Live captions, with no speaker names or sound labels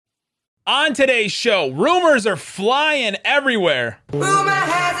On today's show, rumors are flying everywhere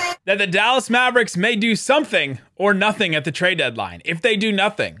that the Dallas Mavericks may do something or nothing at the trade deadline. If they do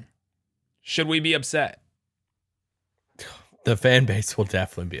nothing, should we be upset? The fan base will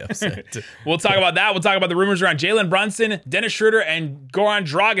definitely be upset. We'll talk about that. We'll talk about the rumors around Jalen Brunson, Dennis Schroeder, and Goran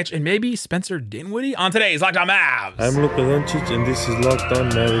Dragic, and maybe Spencer Dinwiddie on today's Locked On Mavs. I'm Luka Doncic, and this is Locked On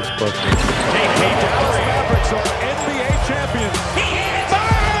Mavericks podcast. Hey, Dallas Mavericks are NBA champions. He hits!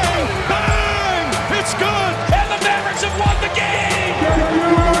 Bang! Bang! It's good! And the Mavericks have won the game!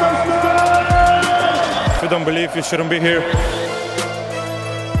 If you don't believe, you shouldn't be here.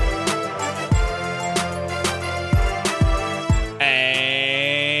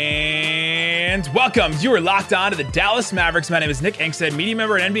 Welcome. You are locked on to the Dallas Mavericks. My name is Nick Angstead, media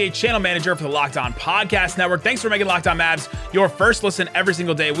member and NBA channel manager for the Locked On Podcast Network. Thanks for making Locked On Mavs your first listen every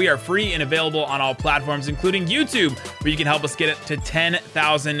single day. We are free and available on all platforms, including YouTube, where you can help us get it to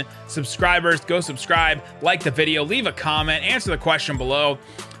 10,000 subscribers. Go subscribe, like the video, leave a comment, answer the question below.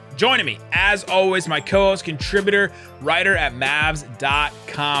 Joining me, as always, my co-host, contributor, writer at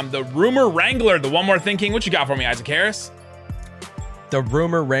Mavs.com, the rumor wrangler, the one more thinking. What you got for me, Isaac Harris? The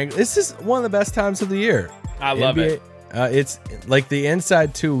rumor wrangler. This is one of the best times of the year. I love it. It's like the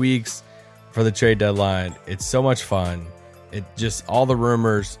inside 2 weeks for the trade deadline. It's so much fun. It just all the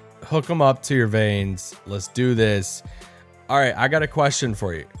rumors. Hook them up to your veins. Let's do this. All right, I got a question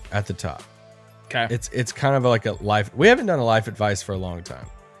for you at the top. Okay. It's kind of like a life. We haven't done a life advice for a long time,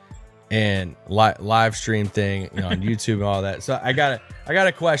 and live stream thing, on YouTube and all that. So I got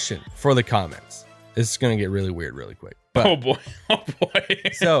a question for the comments. This is gonna get really weird really quick. But, oh boy.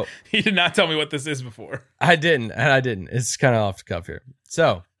 So he did not tell me what this is before. I didn't. It's kind of off the cuff here.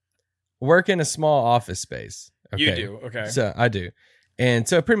 So work in a small office space. Okay. You do. Okay. So I do. And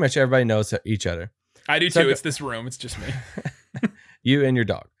so pretty much everybody knows each other. I do too. It's this room. It's just me. You and your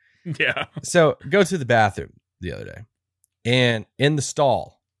dog. Yeah. So go to the bathroom the other day, and in the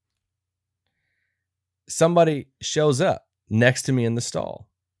stall, somebody shows up next to me in the stall.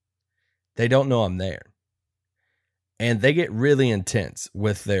 They don't know I'm there. And they get really intense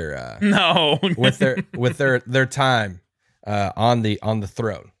with their with their time on the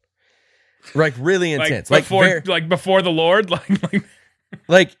throne, like really intense, before the Lord,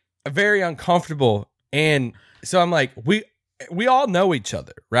 like very uncomfortable. And so I'm like, we all know each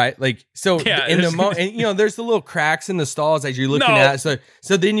other, right? Like, so in the moment, and there's the little cracks in the stalls as you're looking at. So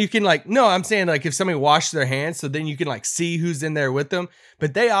then you can I'm saying if somebody washed their hands, so then you can see who's in there with them,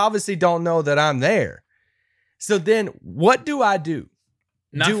 but they obviously don't know that I'm there. So then what do I do?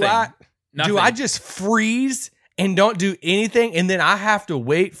 Nothing. Do I just freeze and don't do anything? And then I have to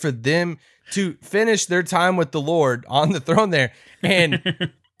wait for them to finish their time with the Lord on the throne there and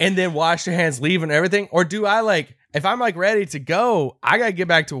then wash their hands, leave and everything? Or do I if I'm ready to go, I got to get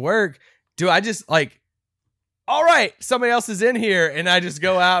back to work. Do I just all right, somebody else is in here, and I just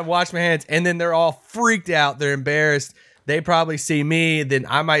go out and wash my hands, and then they're all freaked out. They're embarrassed. They probably see me. Then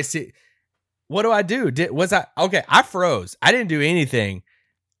I might see. What do I do? Okay? I froze. I didn't do anything.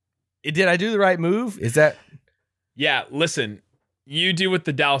 Did I do the right move? Is that? Yeah. Listen, you do what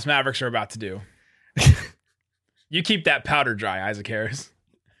the Dallas Mavericks are about to do. You keep that powder dry, Isaac Harris.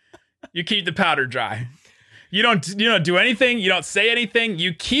 You keep the powder dry. You don't do anything. You don't say anything.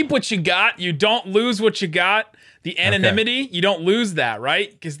 You keep what you got. You don't lose what you got. The anonymity, you don't lose that,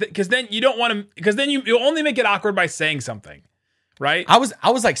 right? Because then you don't want to. Because then you only make it awkward by saying something. Right. I was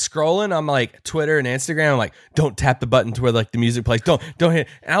scrolling on Twitter and Instagram. I'm don't tap the button to where the music plays. Don't hit.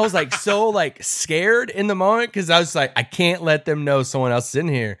 And I was so scared in the moment because I was I can't let them know someone else is in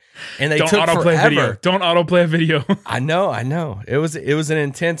here. And they took forever. Don't autoplay a video. I know. It was an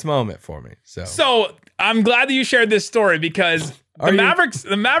intense moment for me. So I'm glad that you shared this story because the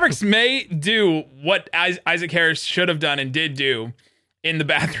Mavericks may do what Isaac Harris should have done and did do in the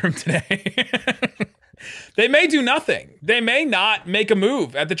bathroom today. They may do nothing. They may not make a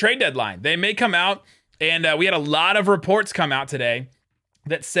move at the trade deadline. They may come out, and we had a lot of reports come out today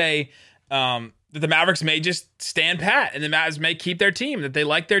that say that the Mavericks may just stand pat, and the Mavs may keep their team, that they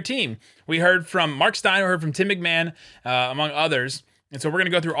like their team. We heard from Mark Stein, we heard from Tim McMahon, among others. And so we're going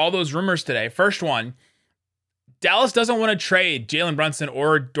to go through all those rumors today. First one, Dallas doesn't want to trade Jalen Brunson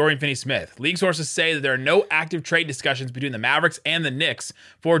or Dorian Finney-Smith. League sources say that there are no active trade discussions between the Mavericks and the Knicks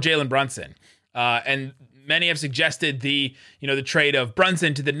for Jalen Brunson. And many have suggested the trade of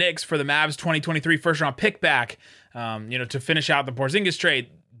Brunson to the Knicks for the Mavs 2023 first round pick back, to finish out the Porzingis trade.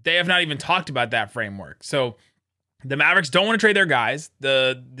 They have not even talked about that framework. So the Mavericks don't want to trade their guys.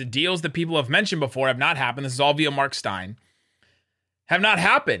 The deals that people have mentioned before have not happened. This is all via Mark Stein. Have not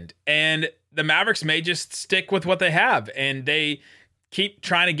happened. And the Mavericks may just stick with what they have. And they keep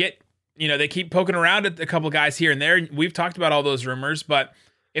trying to get they keep poking around at a couple guys here and there. We've talked about all those rumors, but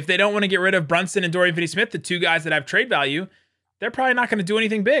if they don't want to get rid of Brunson and Dorian Finney-Smith, the two guys that have trade value, they're probably not going to do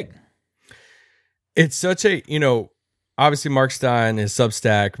anything big. It's such a, obviously Mark Stein is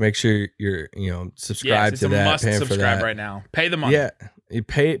Substack. Make sure you're, subscribe to that. Must subscribe right now. Pay the money. Yeah, you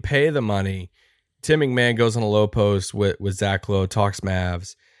pay the money. Tim McMahon goes on a low post with Zach Lowe, talks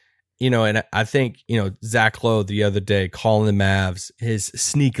Mavs. And I think, Zach Lowe the other day calling the Mavs his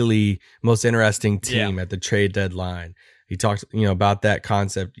sneakily most interesting team at the trade deadline. He talked, about that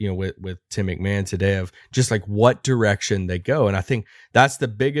concept, with Tim McMahon today of just like what direction they go. And I think that's the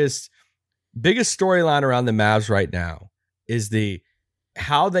biggest storyline around the Mavs right now is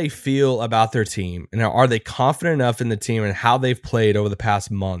how they feel about their team. And are they confident enough in the team and how they've played over the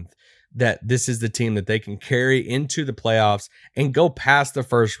past month that this is the team that they can carry into the playoffs and go past the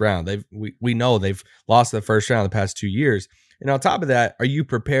first round? We know they've lost the first round the past 2 years. And on top of that, are you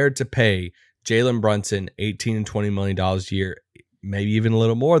prepared to pay Jalen Brunson $18 and $20 million a year, maybe even a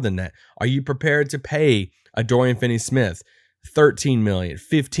little more than that? Are you prepared to pay a Dorian Finney-Smith $13 million,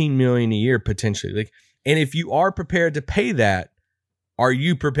 $15 million a year potentially? And if you are prepared to pay that, are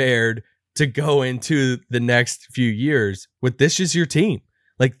you prepared to go into the next few years with this is your team?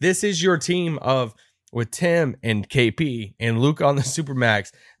 Like this is your team with Tim and KP and Luke on the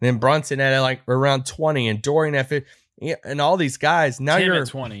Supermax, and then Brunson at like around 20 and Dorian at 50, and all these guys. Now Tim you're at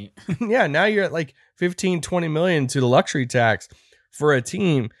 20. Yeah, now you're at like 15, 20 million to the luxury tax for a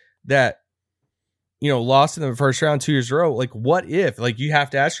team that lost in the first round 2 years in a row. Like what if? Like you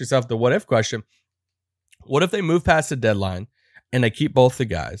have to ask yourself the what if question. What if they move past the deadline and they keep both the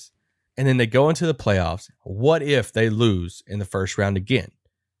guys and then they go into the playoffs? What if they lose in the first round again?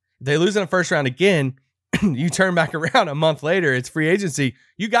 If they lose in the first round again, you turn back around a month later, it's free agency.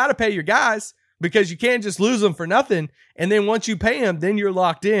 You got to pay your guys because you can't just lose them for nothing. And then once you pay them, then you're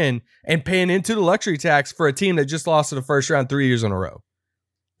locked in and paying into the luxury tax for a team that just lost in the first round 3 years in a row.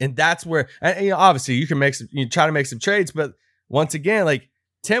 And that's where, obviously you can try to make some trades, but once again, like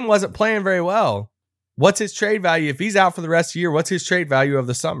Tim wasn't playing very well. What's his trade value? If he's out for the rest of the year, what's his trade value of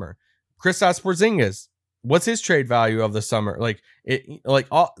the summer? Kristaps Porzingis, what's his trade value of the summer?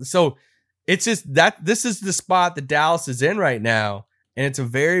 So it's just that this is the spot that Dallas is in right now. And it's a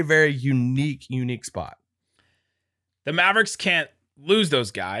very, very unique spot. The Mavericks can't lose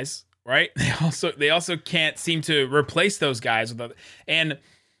those guys, right? They also can't seem to replace those guys with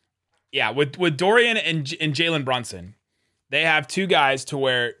Dorian and Jalen Brunson, they have two guys to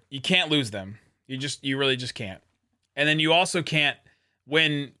where you can't lose them. You really just can't. And then you also can't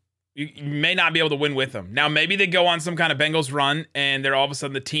win. You may not be able to win with them. Now, maybe they go on some kind of Bengals run and they're all of a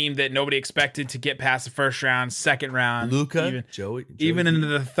sudden the team that nobody expected to get past the first round, second round. Luka, even into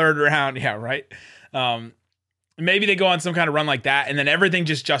the third round. Yeah, right. Maybe they go on some kind of run like that and then everything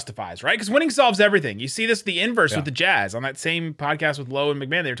just justifies, right? Because winning solves everything. You see this the inverse with the Jazz. On that same podcast with Lowe and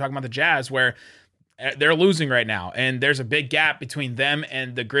McMahon, they were talking about the Jazz where they're losing right now. And there's a big gap between them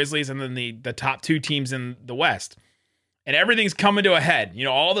and the Grizzlies and then the top two teams in the West. And everything's coming to a head.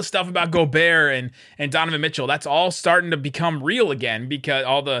 All the stuff about Gobert and Donovan Mitchell, that's all starting to become real again because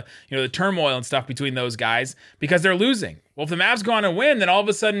all the the turmoil and stuff between those guys because they're losing. Well, if the Mavs go on and win, then all of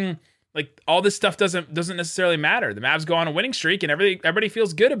a sudden, like all this stuff doesn't necessarily matter. The Mavs go on a winning streak and everybody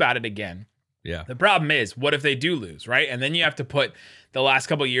feels good about it again. Yeah. The problem is, what if they do lose, right? And then you have to put the last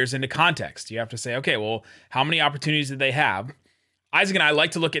couple of years into context. You have to say, okay, well, how many opportunities did they have? Isaac and I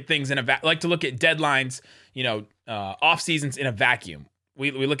like to look at things like to look at deadlines, off seasons in a vacuum.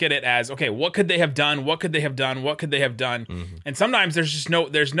 We look at it as, okay, what could they have done? What could they have done? What could they have done? Mm-hmm. And sometimes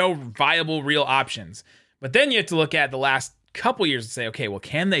there's no viable real options. But then you have to look at the last couple years and say, okay, well,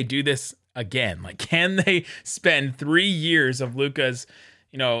 can they do this again? Like, can they spend 3 years of Luka's,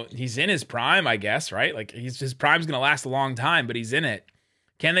 he's in his prime, I guess, right? Like his prime's going to last a long time, but he's in it.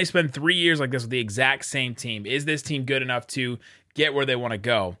 Can they spend 3 years like this with the exact same team? Is this team good enough to get where they want to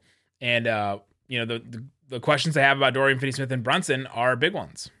go? And, the questions I have about Dorian Finney-Smith and Brunson are big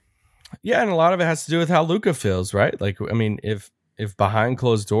ones. Yeah, and a lot of it has to do with how Luka feels, right? Like, I mean, if behind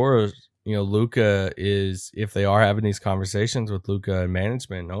closed doors, Luka is, if they are having these conversations with Luka and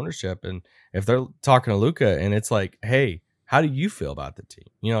management and ownership, and if they're talking to Luka and it's like, hey, how do you feel about the team?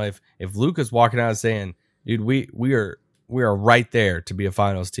 If Luka's walking out and saying, dude, we are right there to be a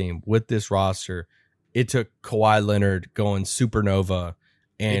finals team with this roster. It took Kawhi Leonard going supernova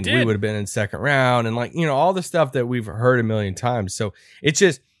and we would have been in second round and all the stuff that we've heard a million times. So it's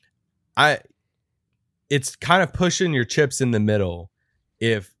just, it's kind of pushing your chips in the middle.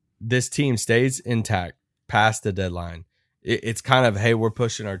 If this team stays intact past the deadline, it's kind of, hey, we're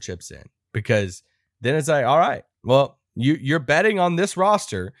pushing our chips in, because then it's like, all right, well, You're betting on this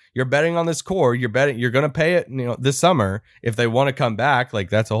roster. You're betting on this core. You're going to pay it, this summer if they want to come back. Like,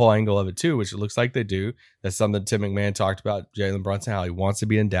 that's a whole angle of it too, which it looks like they do. That's something Tim McMahon talked about, Jalen Brunson, how he wants to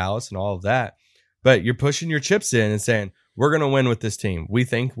be in Dallas and all of that. But you're pushing your chips in and saying, we're going to win with this team. We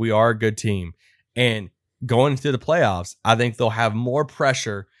think we are a good team. And going into the playoffs, I think they'll have more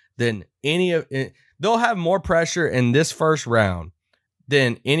pressure than they'll have more pressure in this first round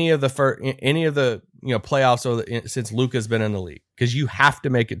than any of the playoffs since Luka's been in the league, because you have to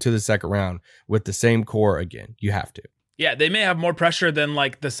make it to the second round with the same core again. You have to. Yeah, they may have more pressure than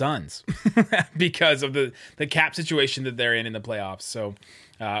like the Suns because of the cap situation that they're in the playoffs. So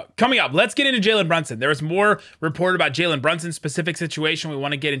coming up, let's get into Jalen Brunson. There was more reported about Jalen Brunson's specific situation. We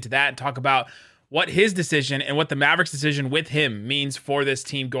want to get into that and talk about what his decision and what the Mavericks' decision with him means for this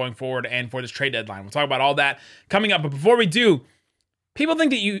team going forward and for this trade deadline. We'll talk about all that coming up. But before we do, people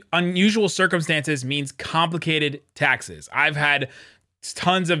think that unusual circumstances means complicated taxes. I've had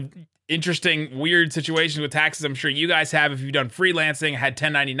tons of interesting, weird situations with taxes. I'm sure you guys have if you've done freelancing, had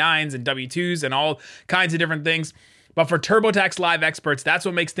 1099s and W-2s and all kinds of different things. But for TurboTax Live experts, that's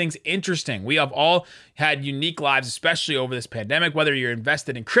what makes things interesting. We have all had unique lives, especially over this pandemic, whether you're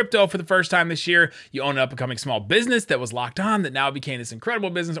invested in crypto for the first time this year, you own an up-and-coming small business that was locked on that now became this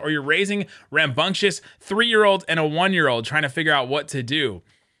incredible business, or you're raising rambunctious 3-year-olds and a 1-year-old trying to figure out what to do.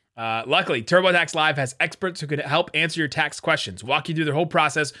 Luckily, TurboTax Live has experts who can help answer your tax questions, walk you through the whole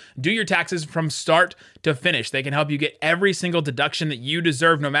process, do your taxes from start to finish. They can help you get every single deduction that you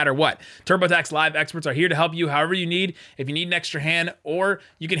deserve no matter what. TurboTax Live experts are here to help you however you need. If you need an extra hand, or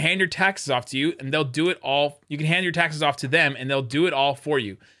you can hand your taxes off to you and they'll do it all. You can hand your taxes off to them and they'll do it all for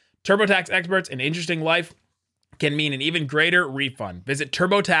you. TurboTax experts, an interesting life can mean an even greater refund. Visit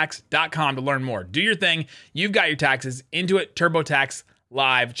TurboTax.com to learn more. Do your thing. You've got your taxes. Into it, TurboTax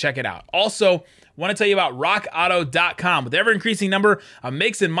Live. Check it out. Also, want to tell you about rockauto.com. With the ever-increasing number of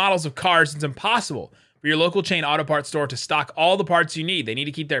makes and models of cars, it's impossible for your local chain auto parts store to stock all the parts you need. They need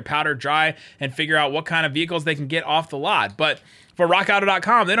to keep their powder dry and figure out what kind of vehicles they can get off the lot. But for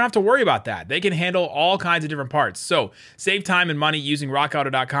rockauto.com, they don't have to worry about that. They can handle all kinds of different parts. So save time and money using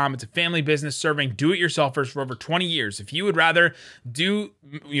rockauto.com. It's a family business serving do-it-yourselfers for over 20 years. If you would rather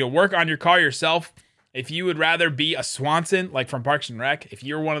work on your car yourself, if you would rather be a Swanson, like from Parks and Rec, if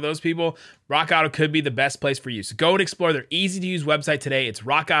you're one of those people, Rock Auto could be the best place for you. So go and explore their easy-to-use website today. It's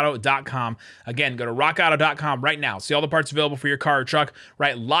rockauto.com. Again, go to rockauto.com right now. See all the parts available for your car or truck.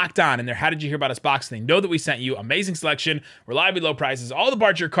 Right, Locked On in their How Did You Hear About Us box. They know that we sent you. Amazing selection, reliably low prices, all the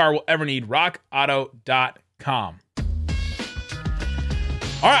parts your car will ever need. rockauto.com.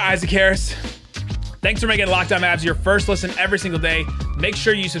 All right, Isaac Harris. Thanks for making Locked On Mavs your first listen every single day. Make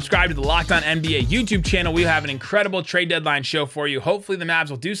sure you subscribe to the Locked On NBA YouTube channel. We have an incredible trade deadline show for you. Hopefully the Mavs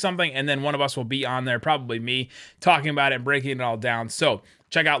will do something, and then one of us will be on there, probably me, talking about it and breaking it all down. So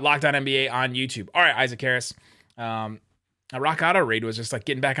check out Locked On NBA on YouTube. All right, Isaac Harris. A Rock Auto raid was just like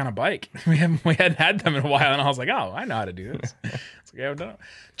getting back on a bike. We hadn't had them in a while, and I was like, oh, I know how to do this. It's like, I haven't done it.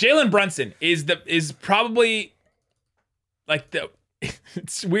 Jalen Brunson is probably like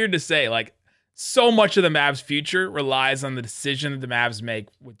it's weird to say, like, so much of the Mavs' future relies on the decision that the Mavs make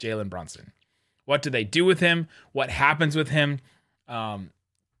with Jalen Brunson. What do they do with him? What happens with him? How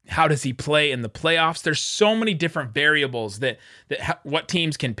does he play in the playoffs? There's so many different variables that what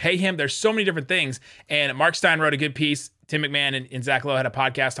teams can pay him. There's so many different things. And Mark Stein wrote a good piece. Tim McMahon and Zach Lowe had a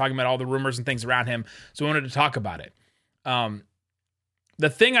podcast talking about all the rumors and things around him. So we wanted to talk about it. The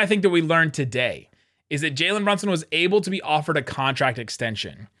thing I think that we learned today is that Jalen Brunson was able to be offered a contract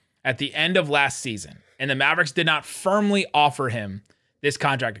extension at the end of last season, and the Mavericks did not firmly offer him this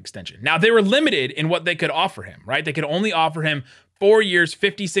contract extension. Now, they were limited in what they could offer him, right? They could only offer him 4 years,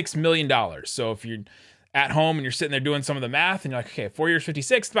 $56 million. So if you're at home and you're sitting there doing some of the math, and you're like, okay, 4 years,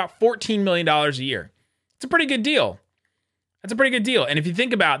 56, it's about $14 million a year. It's a pretty good deal. That's a pretty good deal. And if you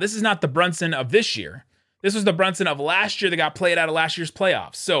think about it, this is not the Brunson of this year. This was the Brunson of last year that got played out of last year's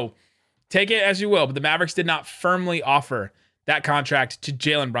playoffs. So take it as you will, but the Mavericks did not firmly offer that contract to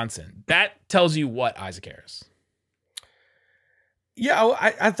Jalen Brunson. That tells you what, Isaac Harris? Yeah,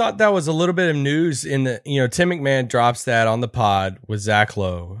 I thought that was a little bit of news in the, Tim McMahon drops that on the pod with Zach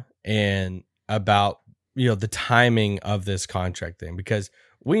Lowe and about, the timing of this contract thing, because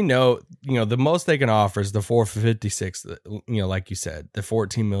we know, the most they can offer is the 4 for 56, like you said, the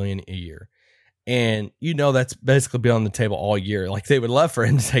 $14 million a year. And that's basically been on the table all year. Like, they would love for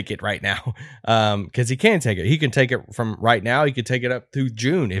him to take it right now, because he can take it. He can take it from right now. He could take it up through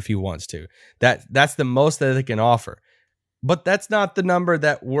June if he wants to. That's the most that they can offer. But that's not the number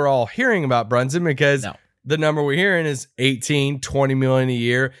that we're all hearing about Brunson, because the number we're hearing is 18, 20 million a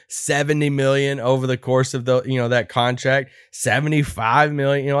year, 70 million over the course of the, that contract, 75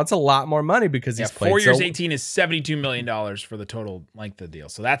 million. That's a lot more money because he's played 4 years, 18 is $72 million for the total length of the deal.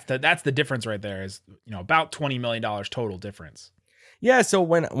 So that's the difference right there is, about $20 million total difference. Yeah. So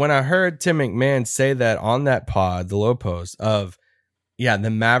when I heard Tim McMahon say that on that pod, the low post of,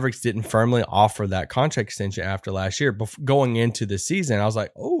 the Mavericks didn't firmly offer that contract extension after last year, going into the season, I was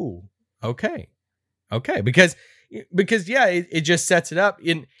like, oh, okay. Because it just sets it up.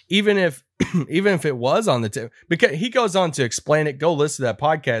 Even if it was on the tip, because he goes on to explain it. Go listen to that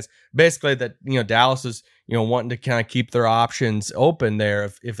podcast. Basically, that Dallas is wanting to kind of keep their options open there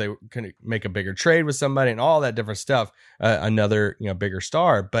if they can make a bigger trade with somebody and all that different stuff. Another bigger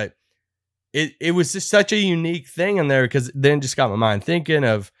star, but it was just such a unique thing in there because then just got my mind thinking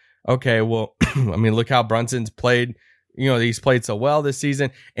of, okay, well, I mean, look how Brunson's played. He's played so well this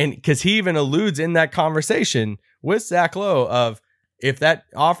season. And because he even alludes in that conversation with Zach Lowe of if that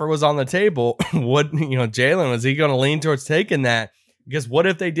offer was on the table, what, Jalen, was he going to lean towards taking that? Because what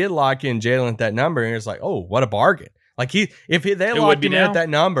if they did lock in Jalen at that number? And it's like, oh, what a bargain. Like if they locked him in at that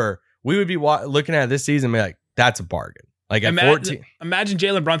number, we would be looking at this season and be like, that's a bargain. Like at 14. Imagine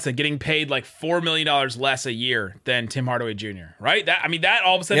Jalen Brunson getting paid like $4 million less a year than Tim Hardaway Jr., right? That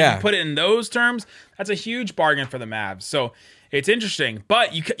all of a sudden, if you put it in those terms, that's a huge bargain for the Mavs. So it's interesting.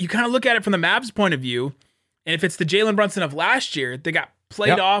 But you kind of look at it from the Mavs' point of view, and if it's the Jalen Brunson of last year, they got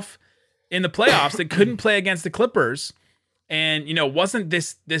played off in the playoffs, that couldn't play against the Clippers, and wasn't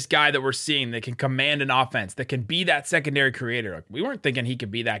this guy that we're seeing that can command an offense, that can be that secondary creator. Like, we weren't thinking he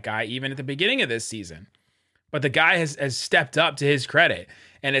could be that guy even at the beginning of this season. But the guy has stepped up to his credit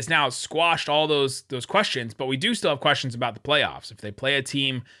and has now squashed all those questions. But we do still have questions about the playoffs. If they play a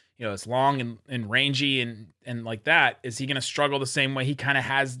team, it's long and rangy and like that, is he going to struggle the same way he kind of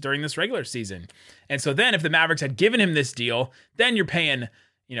has during this regular season? And so then if the Mavericks had given him this deal, then you're paying,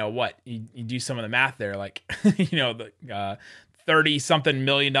 what? You do some of the math there, like, the 30 something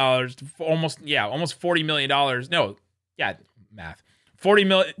million dollars, almost $40 million. No, yeah, math.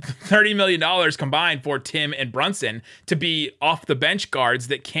 $30 million combined for Tim and Brunson to be off the bench guards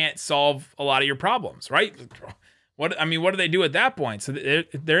that can't solve a lot of your problems, right? What do they do at that point? So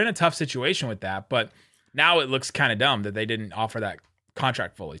they're in a tough situation with that, but now it looks kind of dumb that they didn't offer that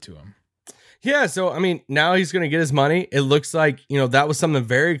contract fully to him. Yeah, so now he's going to get his money. It looks like, that was something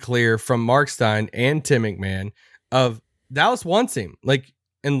very clear from Mark Stein and Tim McMahon of Dallas wants him. Like,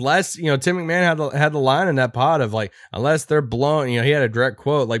 unless, Tim McMahon had the line in that pod of like, unless they're blown, he had a direct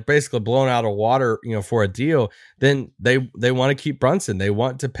quote, like basically blown out of water, for a deal, then they want to keep Brunson. They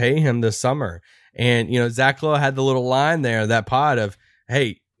want to pay him this summer. And, Zach Lowe had the little line there, that pod of,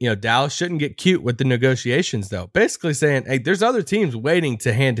 hey, Dallas shouldn't get cute with the negotiations though. Basically saying, hey, there's other teams waiting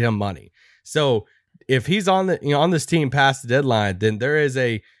to hand him money. So if he's on this team past the deadline, then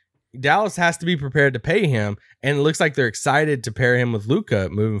Dallas has to be prepared to pay him, and it looks like they're excited to pair him with Luka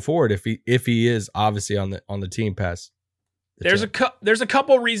moving forward if he is obviously on the team past. There's a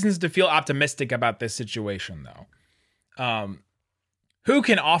couple reasons to feel optimistic about this situation though. Who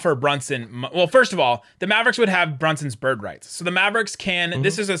can offer Brunson? Well, first of all, the Mavericks would have Brunson's bird rights. So the Mavericks can,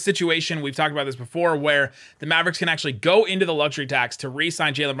 this is a situation, we've talked about this before, where the Mavericks can actually go into the luxury tax to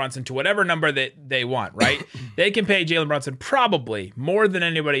re-sign Jalen Brunson to whatever number that they want, right? They can pay Jalen Brunson probably more than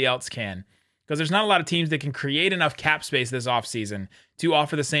anybody else can, because there's not a lot of teams that can create enough cap space this offseason to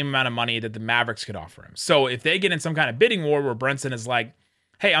offer the same amount of money that the Mavericks could offer him. So if they get in some kind of bidding war where Brunson is like,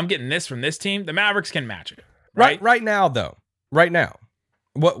 hey, I'm getting this from this team, the Mavericks can match it. Right now, though. Right now.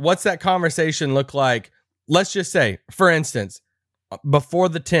 What's that conversation look like? Let's just say, for instance, before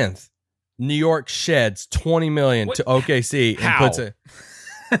the 10th, New York sheds $20 million to OKC and puts it.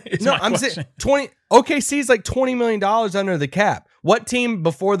 I'm saying 20. OKC is like $20 million under the cap. What team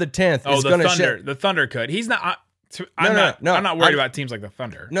before the 10th is going to shed? The Thunder could. He's not. I'm not worried about teams like the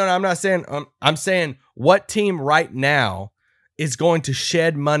Thunder. No, I'm not saying. I'm saying what team right now is going to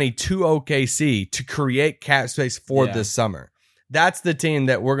shed money to OKC to create cap space for this summer. That's the team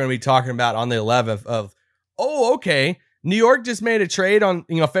that we're going to be talking about on the 11th of, okay, New York just made a trade on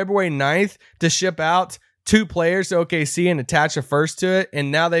February 9th to ship out 2 players to OKC and attach a first to it,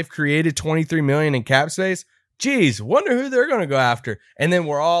 and now they've created $23 million in cap space. Geez, wonder who they're going to go after. And then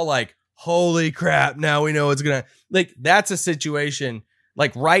we're all like, holy crap, now we know it's going to, like, that's a situation,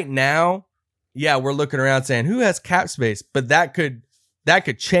 like right now, we're looking around saying, who has cap space? But that could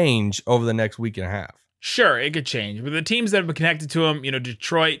change over the next week and a half. Sure, it could change. But the teams that have been connected to him,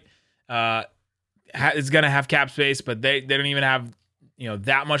 Detroit is going to have cap space, but they don't even have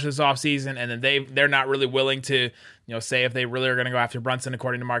that much this offseason. And then they're not really willing to say if they really are going to go after Brunson,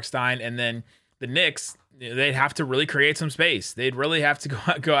 according to Mark Stein. And then the Knicks, they'd have to really create some space. They'd really have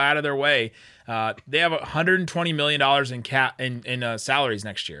to go out of their way. They have $120 million in salaries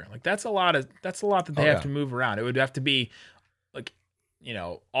next year. Like that's a lot that they have to move around. It would have to be like,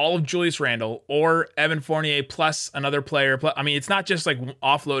 all of Julius Randle or Evan Fournier plus another player. I mean, it's not just like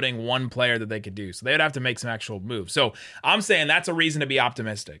offloading one player that they could do. So they would have to make some actual moves. So I'm saying that's a reason to be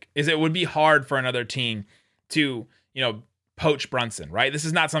optimistic, is it would be hard for another team to, poach Brunson, right? This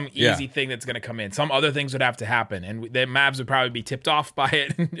is not some easy thing that's going to come in. Some other things would have to happen, and the Mavs would probably be tipped off by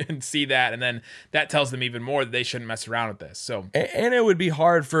it and see that, and then that tells them even more that they shouldn't mess around with this. So, and it would be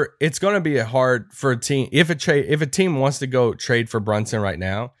it's going to be hard for a team if a team wants to go trade for Brunson right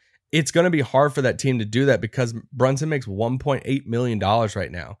now. It's going to be hard for that team to do that because Brunson makes $1.8 million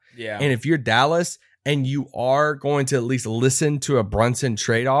right now. Yeah, and if you're Dallas and you are going to at least listen to a Brunson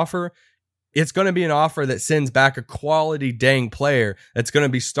trade offer, it's going to be an offer that sends back a quality dang player that's going to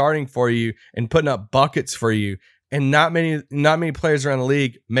be starting for you and putting up buckets for you. And not many players around the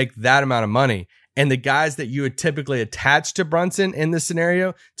league make that amount of money. And the guys that you would typically attach to Brunson in this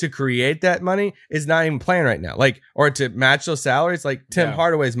scenario to create that money is not even playing right now. Like, or to match those salaries, like Tim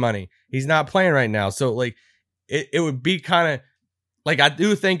Hardaway's money, he's not playing right now. So like it would be kind of like, I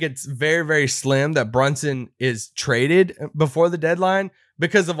do think it's very, very slim that Brunson is traded before the deadline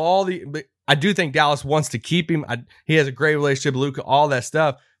because of I do think Dallas wants to keep him. He has a great relationship with Luka, all that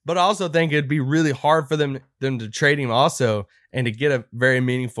stuff. But I also think it'd be really hard for them to trade him also and to get a very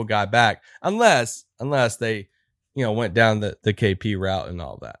meaningful guy back, unless they, went down the KP route and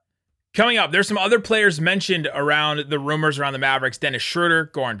all that. Coming up, there's some other players mentioned around the rumors around the Mavericks. Dennis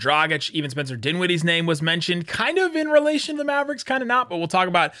Schroeder, Goran Dragic, even Spencer Dinwiddie's name was mentioned, kind of in relation to the Mavericks, kind of not. But we'll talk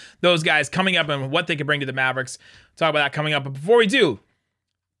about those guys coming up and what they could bring to the Mavericks. We'll talk about that coming up. But before we do,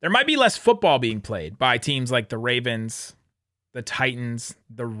 there might be less football being played by teams like the Ravens, the Titans,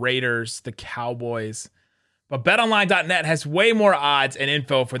 the Raiders, the Cowboys. But BetOnline.net has way more odds and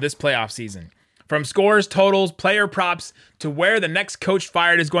info for this playoff season. From scores, totals, player props, to where the next coach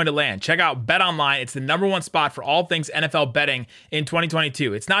fired is going to land. Check out BetOnline. It's the #1 spot for all things NFL betting in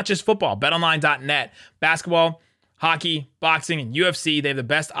 2022. It's not just football. BetOnline.net, basketball, hockey, boxing, and UFC. They have the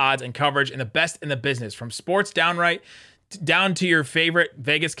best odds and coverage and the best in the business. From sports down to your favorite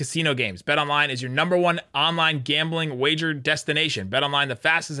Vegas casino games. BetOnline is your #1 online gambling wager destination. BetOnline, the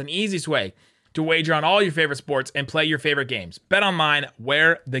fastest and easiest way to wager on all your favorite sports and play your favorite games. BetOnline,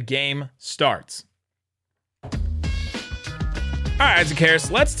 where the game starts. All right, Isaac Harris,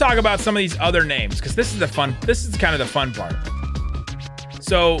 let's talk about some of these other names, because this is kind of the fun part.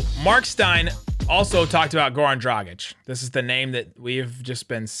 So Mark Stein also talked about Goran Dragic. This is the name that we've just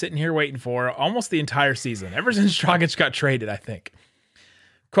been sitting here waiting for almost the entire season, ever since Dragic got traded, I think.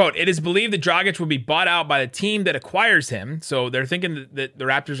 Quote, it is believed that Dragic will be bought out by the team that acquires him. So they're thinking that the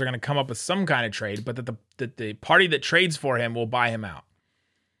Raptors are going to come up with some kind of trade, but that the party that trades for him will buy him out.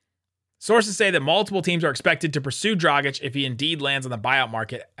 Sources say that multiple teams are expected to pursue Dragic if he indeed lands on the buyout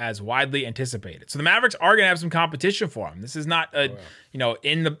market as widely anticipated. So the Mavericks are going to have some competition for him. This is not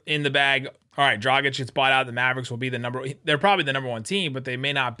in the bag. All right, Dragic gets bought out. The Mavericks will be they're probably the #1 team, but they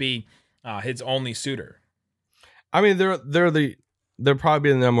may not be his only suitor. I mean, they're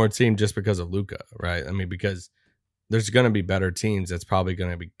probably the #1 team just because of Luka, right? I mean, because there's going to be better teams that's probably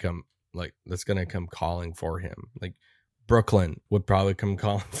going to come calling for him. Like Brooklyn would probably come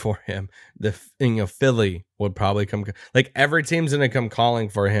calling for him. Philly would probably come. Like every team's going to come calling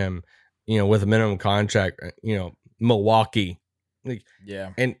for him. With a minimum contract. Milwaukee.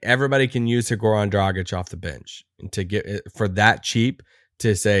 And everybody can use Goran Dragic off the bench and to get it for that cheap.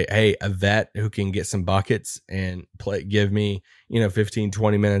 To say, hey, a vet who can get some buckets and give me, 15,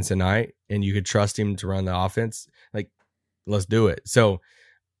 20 minutes a night, and you could trust him to run the offense, like, let's do it. So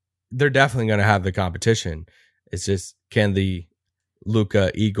they're definitely going to have the competition. It's just, can the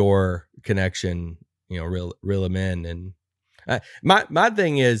Luka Igor connection, reel him in? And my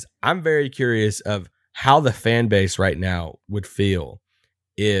thing is, I'm very curious of how the fan base right now would feel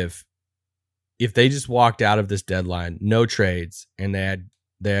if they just walked out of this deadline, no trades, and they had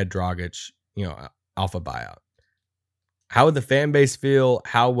Dragic, off a buyout. How would the fan base feel?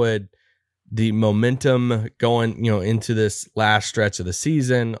 How would the momentum going, into this last stretch of the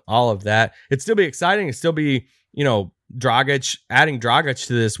season, all of that? It'd still be exciting. It'd still be, Dragic, adding Dragic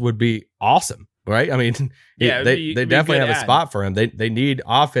to this would be awesome. Right? I mean, they definitely have a spot for him. They need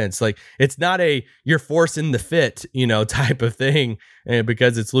offense. Like, it's not you're forcing the fit, type of thing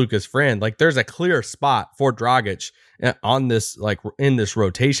because it's Luka's friend. Like, there's a clear spot for Dragic on this, in this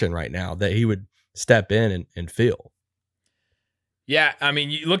rotation right now that he would step in and fill. Yeah, I mean,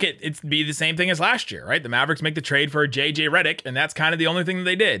 you look at it'd be the same thing as last year, right? The Mavericks make the trade for JJ Redick, and that's kind of the only thing that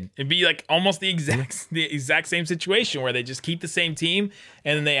they did. It'd be like almost the exact same situation where they just keep the same team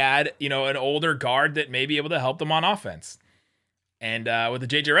and then they add, an older guard that may be able to help them on offense. And with the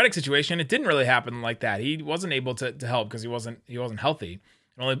JJ Redick situation, it didn't really happen like that. He wasn't able to help because he wasn't healthy.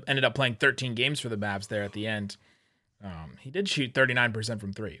 He only ended up playing 13 games for the Mavs there at the end. He did shoot 39%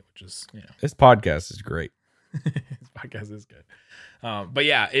 from three, which is, This podcast is great. His podcast is good. But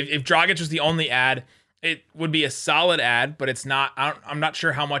yeah, if Dragic was the only ad, it would be a solid ad, but it's not. I'm not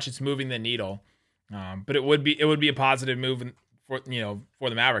sure how much it's moving the needle. But it would be a positive move for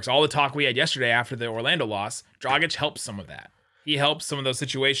the Mavericks. All the talk we had yesterday after the Orlando loss, Dragic helps some of that. He helps some of those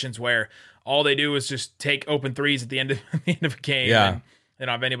situations where all they do is just take open threes at the end of a game. Yeah. And they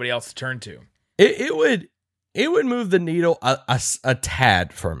don't have anybody else to turn to. It would move the needle a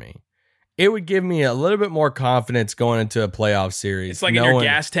tad for me. It would give me a little bit more confidence going into a playoff series. It's like in your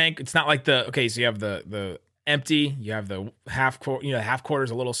gas tank. It's not like so you have the empty, you have the half quarter, half quarter's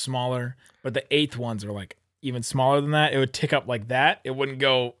a little smaller, but the eighth ones are like even smaller than that. It would tick up like that. It wouldn't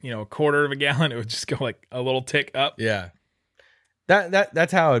go, a quarter of a gallon. It would just go like a little tick up. Yeah.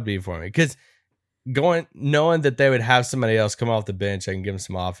 That's how it would be for me. Because knowing that they would have somebody else come off the bench and give them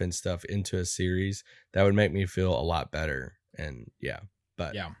some offense stuff into a series, that would make me feel a lot better. And yeah.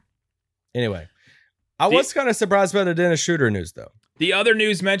 Anyway, I was kind of surprised by the Dennis Schroeder news, though. The other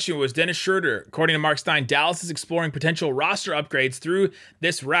news mentioned was Dennis Schroeder. According to Mark Stein, Dallas is exploring potential roster upgrades through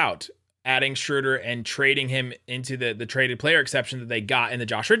this route, adding Schroeder and trading him into the traded player exception that they got in the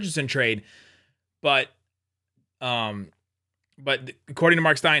Josh Richardson trade. But according to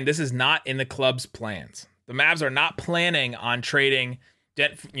Mark Stein, this is not in the club's plans. The Mavs are not planning on trading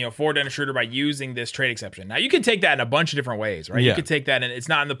for Dennis Schroeder by using this trade exception. Now, you can take that in a bunch of different ways, right? Yeah. You could take that, and it's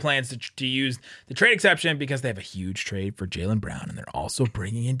not in the plans to use the trade exception because they have a huge trade for Jalen Brown, and they're also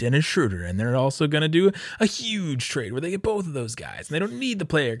bringing in Dennis Schroeder, and they're also going to do a huge trade where they get both of those guys, and they don't need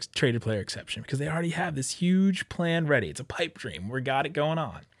the traded player exception because they already have this huge plan ready. It's a pipe dream. We got it going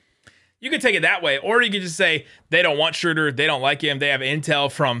on. You could take it that way, or you could just say they don't want Schroeder, they don't like him, they have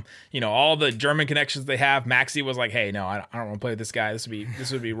intel from all the German connections they have. Maxey was like, "Hey, no, I don't want to play with this guy. This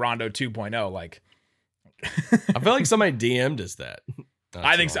would be Rondo 2.0." Like, I feel like somebody DM'd us that.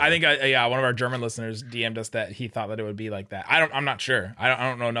 I think one of our German listeners DM'd us that he thought that it would be like that. I'm not sure. I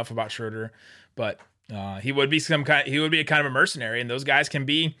don't know enough about Schroeder, but he would be a kind of a mercenary, and those guys can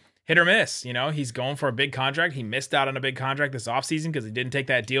be hit or miss. He's going for a big contract. He missed out on a big contract this offseason because he didn't take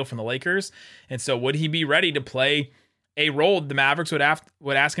that deal from the Lakers. And so would he be ready to play a role the Mavericks would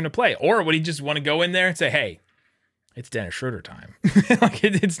ask him to play? Or would he just want to go in there and say, "Hey, it's Dennis Schroeder time. Like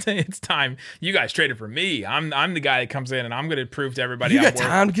it's time. You guys traded for me. I'm the guy that comes in and I'm going to prove to everybody you got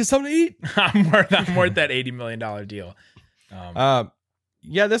time to get something to eat. I'm worth that $80 million deal."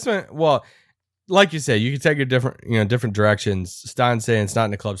 Yeah, this one, well, like you said, you could take it different directions. Stein's saying it's not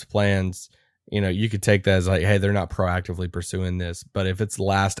in the club's plans. You could take that as like, hey, they're not proactively pursuing this. But if it's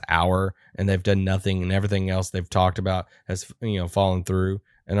last hour and they've done nothing and everything else they've talked about has fallen through,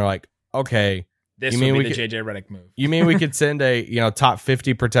 and they're like, okay, this would be the JJ Redick move. You mean we could send a top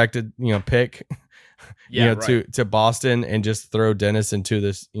 50 protected pick, to Boston and just throw Dennis into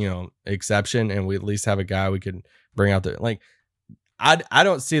this exception, and we at least have a guy we could bring out there like. I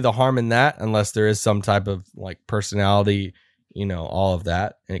don't see the harm in that unless there is some type of like personality, all of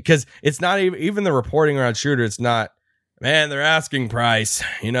that. Because it's not even the reporting around Schroeder. It's not, man, they're asking price.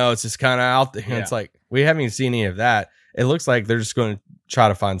 It's just kind of out there. Yeah. It's like we haven't even seen any of that. It looks like they're just going to try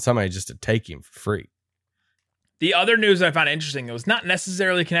to find somebody just to take him for free. The other news I found interesting that was not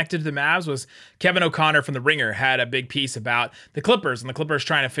necessarily connected to the Mavs was Kevin O'Connor from The Ringer had a big piece about the Clippers and the Clippers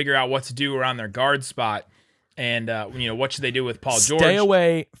trying to figure out what to do around their guard spot. And, what should they do with Paul George? Stay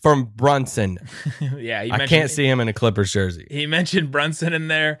away from Brunson. Yeah. I can't see him in a Clippers jersey. He mentioned Brunson in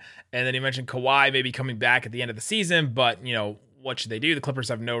there, and then he mentioned Kawhi maybe coming back at the end of the season, but, what should they do? The Clippers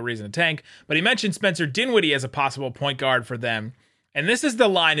have no reason to tank. But he mentioned Spencer Dinwiddie as a possible point guard for them. And this is the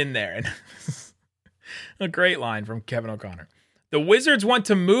line in there. And a great line from Kevin O'Connor. The Wizards want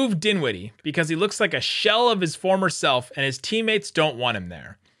to move Dinwiddie because he looks like a shell of his former self, and his teammates don't want him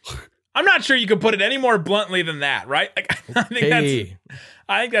there. I'm not sure you could put it any more bluntly than that, right? I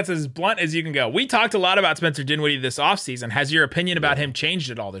think that's as blunt as you can go. We talked a lot about Spencer Dinwiddie this offseason. Has your opinion about him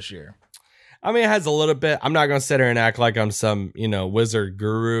changed at all this year? I mean, it has a little bit. I'm not going to sit here and act like I'm some, wizard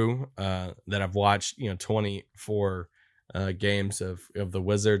guru that I've watched, 24 games of the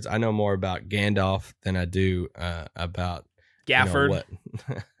Wizards. I know more about Gandalf than I do about Gafford.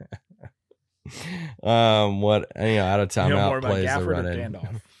 What out of timeout plays Gafford are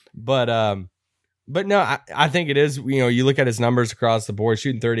running. But But no, I think it is. You know, you look at his numbers across the board,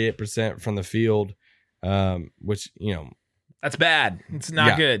 shooting 38% from the field, which, you know, that's bad. It's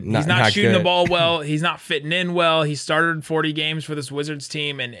not good. Not, He's not not shooting good. the ball well. He's not fitting in well. He started 40 games for this Wizards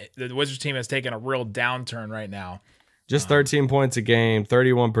team, and the Wizards team has taken a real downturn right now. Just 13 points a game,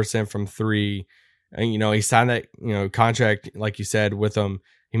 31% from three. And, you know, he signed that, you know, contract, like you said, with him.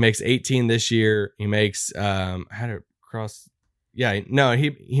 He makes 18 this year. He makes, he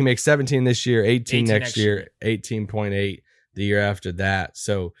makes 17 this year, 18 next year, 18.8 the year after that.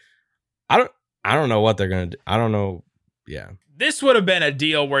 So I don't know what they're going to do. I don't know. Yeah. This would have been a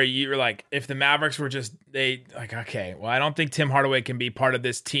deal where you're like, if the Mavericks were okay, well, I don't think Tim Hardaway can be part of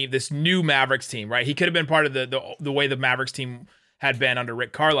this team, this new Mavericks team, right? He could have been part of the way the Mavericks team had been under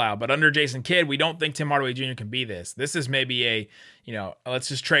Rick Carlisle, but under Jason Kidd, we don't think Tim Hardaway Jr. can be this. This is maybe let's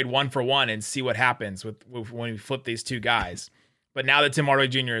just trade 1 for 1 and see what happens with when we flip these two guys. But now that Tim Hardaway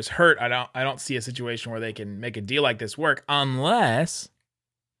Jr. is hurt, I don't see a situation where they can make a deal like this work unless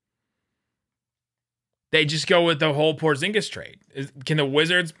they just go with the whole Porzingis trade. Can the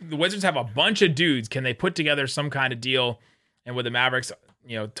Wizards have a bunch of dudes? Can they put together some kind of deal? And with the Mavericks,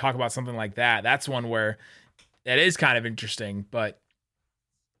 you know, talk about something like that. That's one where that is kind of interesting. But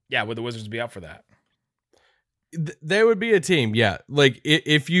yeah, would the Wizards be up for that? There would be a team, yeah. Like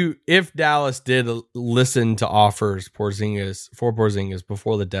if Dallas did listen to offers for Porzingis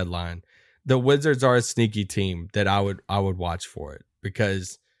before the deadline, the Wizards are a sneaky team that I would watch for it,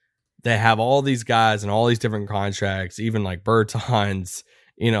 because they have all these guys and all these different contracts, even like Bertans,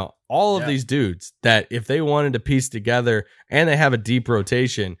 you know, all of these dudes that if they wanted to piece together, and they have a deep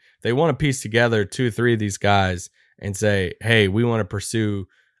rotation, they want to piece together 2-3 of these guys and say, hey, we want to pursue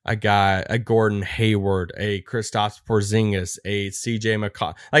a guy, a Gordon Hayward, a Kristaps Porzingis, a CJ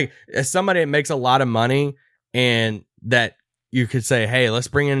McCollum, like somebody that makes a lot of money, and that you could say, hey, let's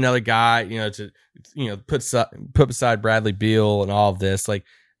bring in another guy, you know, to, you know, put beside Bradley Beal and all of this. Like,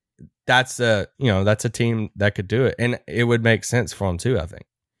 that's a team that could do it, and it would make sense for them too, I think.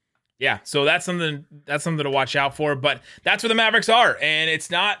 Yeah, so that's something to watch out for. But that's where the Mavericks are, and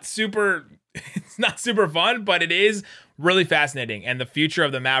it's not super fun, but it is really fascinating. And the future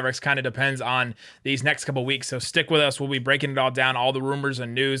of the Mavericks kind of depends on these next couple weeks. So stick with us. We'll be breaking it all down, all the rumors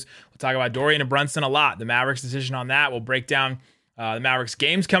and news. We'll talk about Dorian and Brunson a lot. The Mavericks' decision on that. We'll break down the Mavericks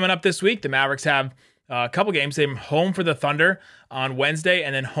games coming up this week. The Mavericks have a couple games. They're home for the Thunder on Wednesday,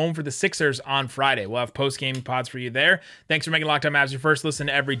 and then home for the Sixers on Friday. We'll have post-game pods for you there. Thanks for making Locked On Mavs your first listen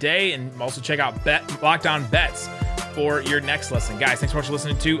every day, and also check out Locked On Bets for your next listen. Guys, thanks so much for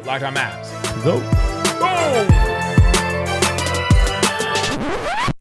listening to Locked On Mavs. Go. Boom!